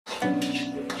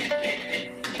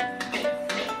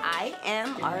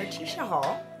Artisha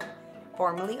Hall,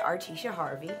 formerly Artisha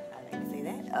Harvey, I like to say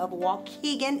that, of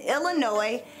Waukegan,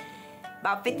 Illinois,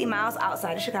 about 50 miles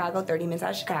outside of Chicago, 30 minutes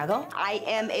out of Chicago. I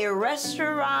am a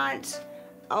restaurant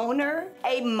owner,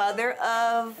 a mother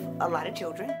of a lot of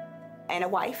children, and a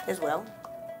wife as well.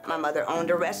 My mother owned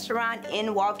a restaurant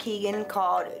in Waukegan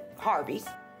called Harvey's,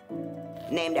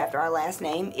 named after our last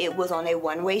name. It was on a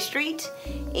one-way street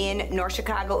in North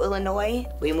Chicago, Illinois.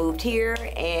 We moved here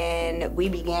and we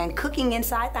began cooking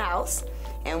inside the house,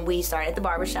 and we started at the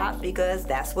barbershop because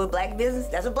that's what black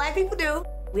people do.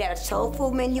 We had a soul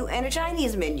food menu and a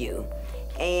Chinese menu,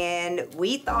 and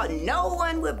we thought no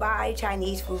one would buy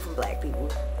Chinese food from black people.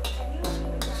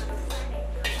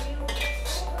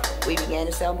 We began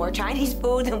to sell more Chinese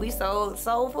food than we sold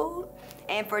soul food.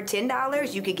 And for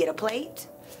 $10, you could get a plate,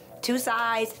 2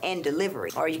 sides, and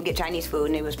delivery. Or you can get Chinese food,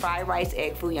 and it was fried rice,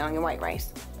 egg foo young, and white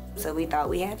rice. So we thought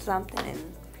we had something, and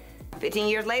 15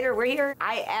 years later, we're here.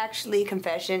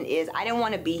 Confession is, I didn't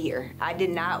want to be here. I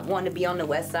did not want to be on the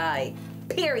west side,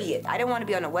 period. I didn't want to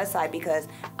be on the west side because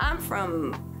I'm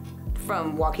from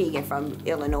Waukegan, from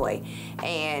Illinois.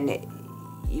 And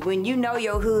when you know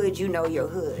your hood, you know your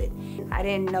hood. I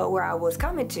didn't know where I was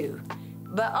coming to.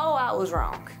 But oh, I was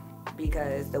wrong.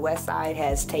 Because the west side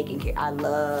has taken care. I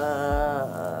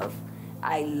love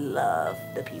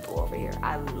the people over here.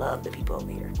 I love the people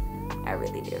over here. I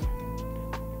really do.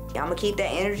 I'm gonna keep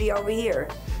that energy over here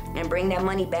and bring that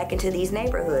money back into these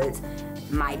neighborhoods.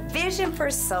 My vision for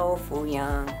Soul Foo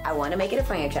Young, I want to make it a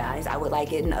franchise. I would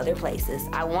like it in other places.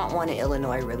 I want one in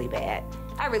Illinois really bad.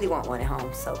 I really want one at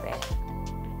home so bad.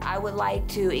 I would like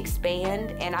to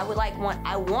expand, and I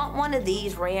want one of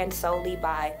these ran solely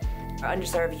by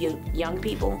underserved young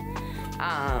people,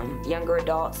 younger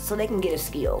adults, so they can get a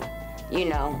skill. You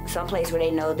know, someplace where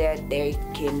they know that they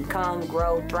can come,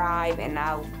 grow, thrive, and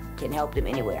I can help them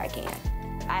any way I can.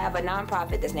 I have a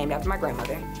nonprofit that's named after my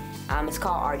grandmother. It's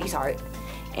called Artisha Hall,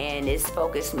 and it's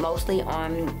focused mostly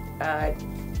on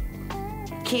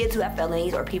kids who have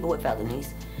felonies or people with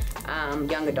felonies,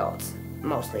 young adults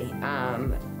mostly.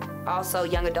 Also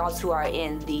young adults who are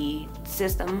in the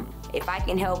system. If I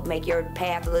can help make your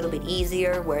path a little bit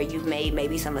easier where you've made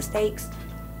maybe some mistakes,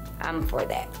 I'm for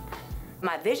that.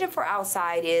 My vision for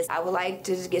outside is I would like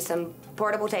to just get some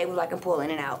portable tables I can pull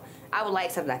in and out. I would like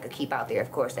something I could keep out there,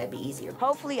 of course, that'd be easier.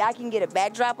 Hopefully I can get a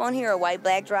backdrop on here, a white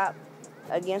backdrop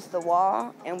against the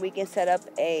wall, and we can set up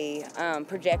a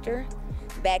projector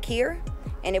back here.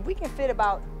 And if we can fit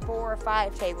about 4 or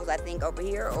 5 tables, I think, over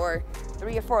here, or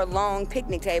 3 or 4 long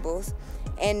picnic tables,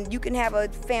 and you can have a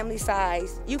family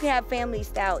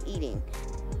style eating,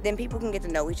 then people can get to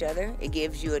know each other. It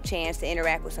gives you a chance to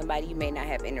interact with somebody you may not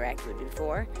have interacted with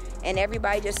before, and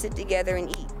everybody just sit together and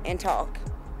eat and talk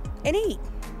and eat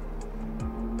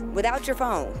without your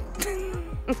phone.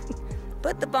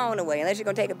 Put the phone away unless you're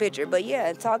gonna take a picture, but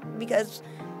yeah, talk, because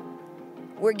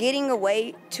we're getting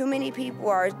away. Too many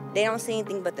people they don't see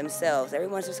anything but themselves.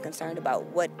 Everyone's just concerned about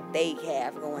what they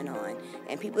have going on.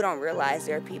 And people don't realize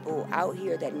there are people out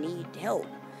here that need help.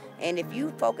 And if you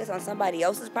focus on somebody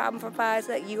else's problem for 5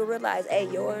 seconds, you'll realize, hey,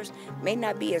 yours may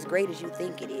not be as great as you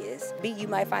think it is. B, you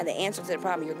might find the answer to the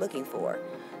problem you're looking for.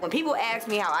 When people ask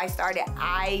me how I started,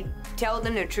 I tell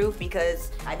them the truth because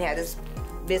I had this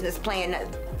business plan.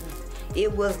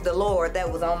 It was the Lord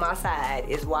that was on my side,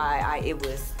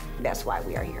 that's why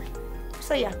we are here.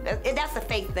 So yeah, that's a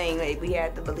faith thing. Like, we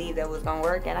had to believe that was gonna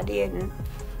work, and I did, and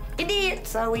it did,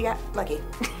 so we got lucky.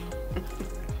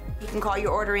 You can call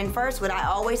your order in first. What I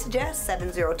always suggest,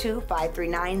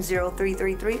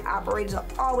 702-539-0333. Operators are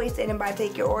always standing by to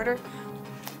take your order.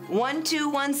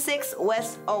 1216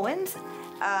 West Owens,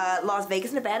 Las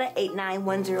Vegas, Nevada,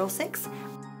 89106.